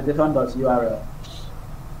 identification dot URL.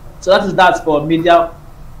 So that's for media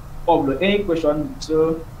upload. Any question?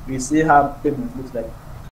 So we see how payment looks like.